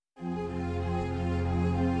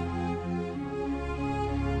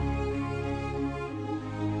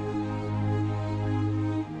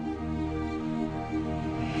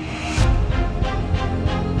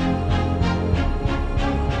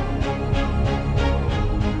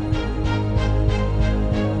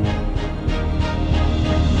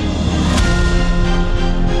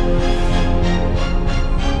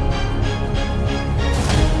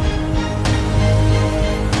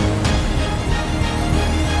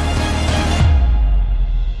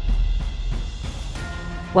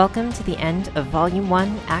Welcome to the end of Volume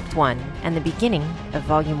 1, Act 1, and the beginning of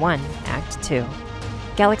Volume 1, Act 2.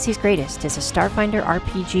 Galaxy's Greatest is a Starfinder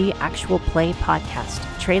RPG actual play podcast,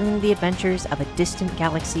 trailing the adventures of a distant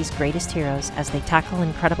galaxy's greatest heroes as they tackle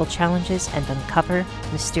incredible challenges and uncover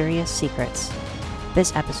mysterious secrets.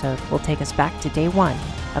 This episode will take us back to day 1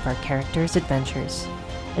 of our characters' adventures,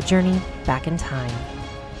 a journey back in time.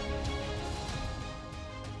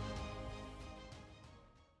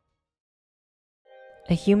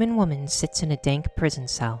 A human woman sits in a dank prison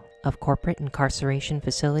cell of corporate incarceration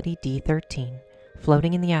facility D-13,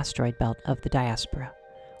 floating in the asteroid belt of the Diaspora,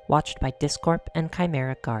 watched by Discorp and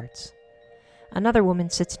Chimera guards. Another woman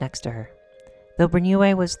sits next to her. Though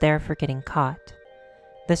Bernue was there for getting caught,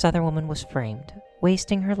 this other woman was framed,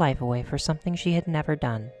 wasting her life away for something she had never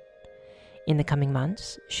done. In the coming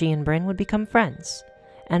months, she and Bryn would become friends,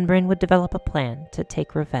 and Bryn would develop a plan to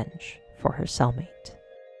take revenge for her cellmate.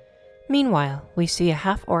 Meanwhile, we see a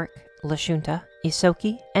half-orc, Lashunta,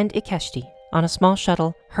 Isoki, and Ikeshti on a small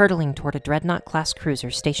shuttle hurtling toward a Dreadnought-class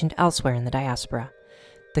cruiser stationed elsewhere in the Diaspora.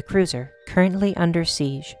 The cruiser currently under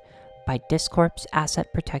siege by Discorp's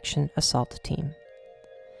Asset Protection Assault Team.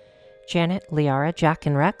 Janet, Liara, Jack,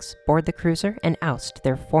 and Rex board the cruiser and oust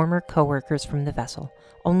their former co-workers from the vessel,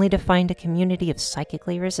 only to find a community of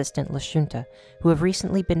psychically resistant Lashunta who have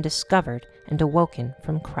recently been discovered and awoken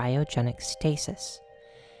from cryogenic stasis.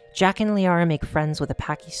 Jack and Liara make friends with a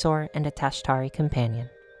Pachysaur and a Tashtari companion.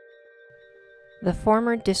 The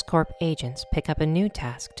former Discorp agents pick up a new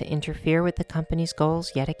task to interfere with the company's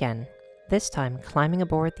goals yet again, this time climbing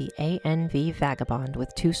aboard the ANV Vagabond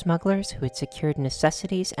with 2 smugglers who had secured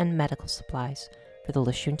necessities and medical supplies for the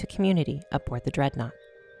Lashunta community aboard the Dreadnought.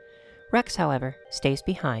 Rex, however, stays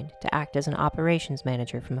behind to act as an operations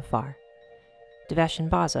manager from afar. Devesh and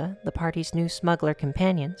Baza, the party's new smuggler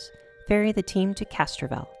companions, ferry the team to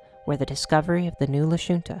Castrovel, where the discovery of the new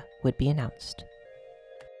Lashunta would be announced.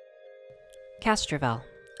 Castrovel.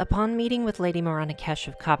 Upon meeting with Lady Morana-Kesh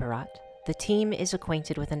of Kabarat, the team is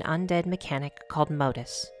acquainted with an undead mechanic called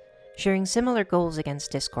Modus. Sharing similar goals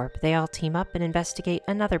against Discorp, they all team up and investigate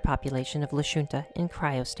another population of Lashunta in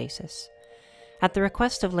cryostasis. At the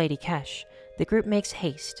request of Lady Kesh, the group makes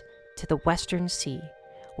haste to the Western Sea,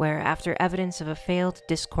 where, after evidence of a failed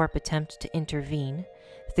Discorp attempt to intervene,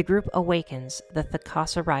 the group awakens the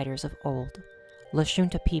Thakassa riders of old,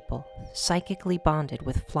 Lashunta people psychically bonded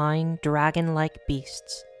with flying dragon-like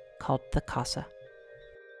beasts called Thakassa.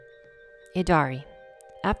 Idari.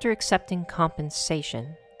 After accepting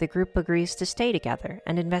compensation, the group agrees to stay together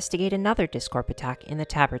and investigate another Discorp attack in the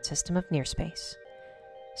Tabard system of Nearspace,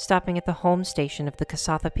 stopping at the home station of the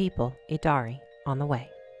Kasatha people, Idari, on the way.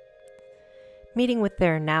 Meeting with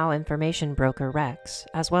their now information broker Rex,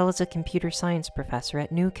 as well as a computer science professor at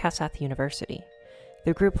New Kasath University,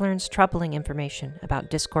 the group learns troubling information about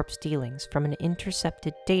Discorp's dealings from an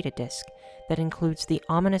intercepted data disk that includes the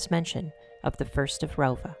ominous mention of the 1st of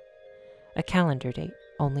Rova, a calendar date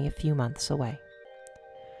only a few months away.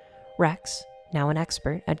 Rex, now an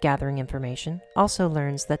expert at gathering information, also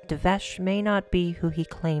learns that Devesh may not be who he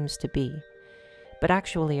claims to be, but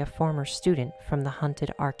actually a former student from the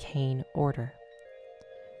hunted Arcane Order.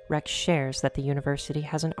 Rex shares that the university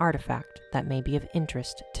has an artifact that may be of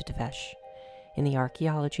interest to Devesh in the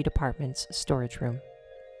archaeology department's storage room.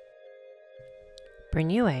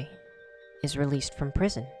 Bernue is released from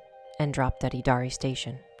prison and dropped at Idari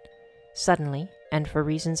Station. Suddenly, and for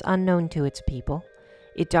reasons unknown to its people,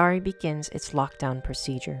 Idari begins its lockdown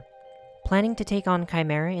procedure. Planning to take on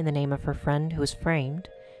Chimera in the name of her friend who is framed,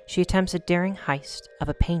 she attempts a daring heist of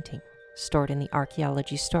a painting stored in the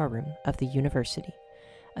archaeology storeroom of the university,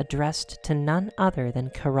 addressed to none other than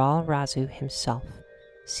Karal Razu himself,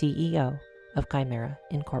 CEO of Chimera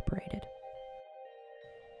Incorporated.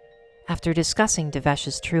 After discussing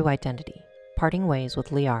Devesh's true identity, parting ways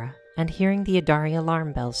with Liara, and hearing the Idari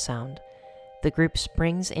alarm bells sound, the group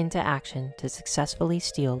springs into action to successfully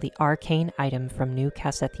steal the arcane item from New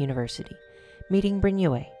Kasath University, meeting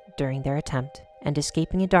Bernue during their attempt and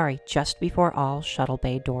escaping Idari just before all shuttle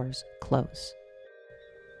bay doors close.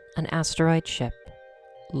 An asteroid ship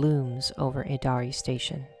looms over Idari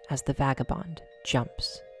Station as the Vagabond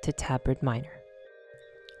jumps to Tabard Minor.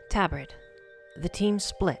 Tabard. The team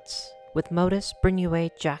splits, with Modus, Bernue,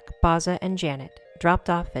 Jack, Baza, and Janet dropped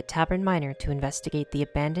off at Tabard Minor to investigate the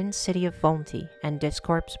abandoned city of Volnti and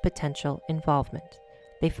Discorp's potential involvement.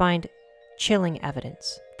 They find chilling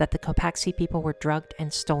evidence that the Copaxi people were drugged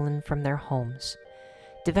and stolen from their homes.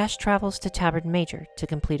 Devesh travels to Tabard Major to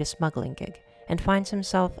complete a smuggling gig, and finds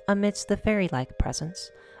himself amidst the fairy-like presence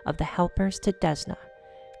of the helpers to Desna,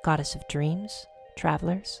 goddess of dreams,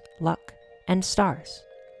 travelers, luck, and stars.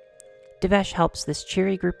 Devesh helps this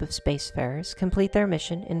cheery group of spacefarers complete their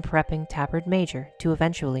mission in prepping Tabard Major to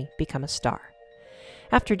eventually become a star.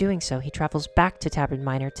 After doing so, he travels back to Tabard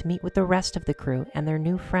Minor to meet with the rest of the crew and their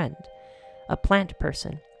new friend, a plant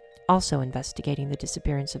person, also investigating the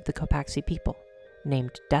disappearance of the Copaxi people,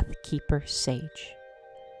 named Deathkeeper Sage.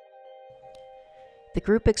 The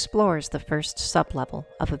group explores the first sublevel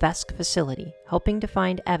of a Vesk facility, hoping to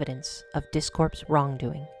find evidence of Discorp's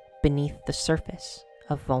wrongdoing beneath the surface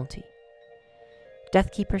of Volnti.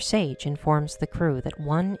 Deathkeeper Sage informs the crew that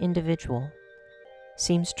one individual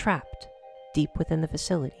seems trapped deep within the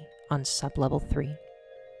facility on sublevel 3.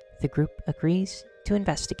 The group agrees to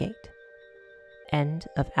investigate. End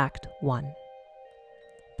of Act 1.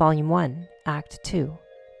 Volume 1, Act 2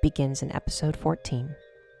 begins in Episode 14.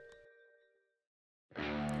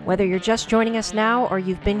 Whether you're just joining us now or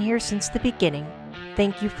you've been here since the beginning,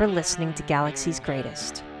 thank you for listening to Galaxy's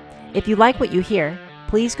Greatest. If you like what you hear,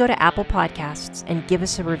 please go to Apple Podcasts and give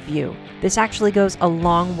us a review. This actually goes a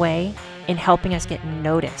long way in helping us get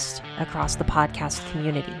noticed across the podcast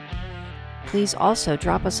community. Please also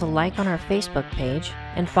drop us a like on our Facebook page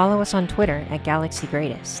and follow us on Twitter at Galaxy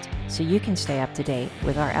Greatest so you can stay up to date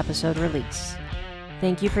with our episode release.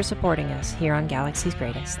 Thank you for supporting us here on Galaxy's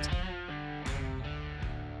Greatest.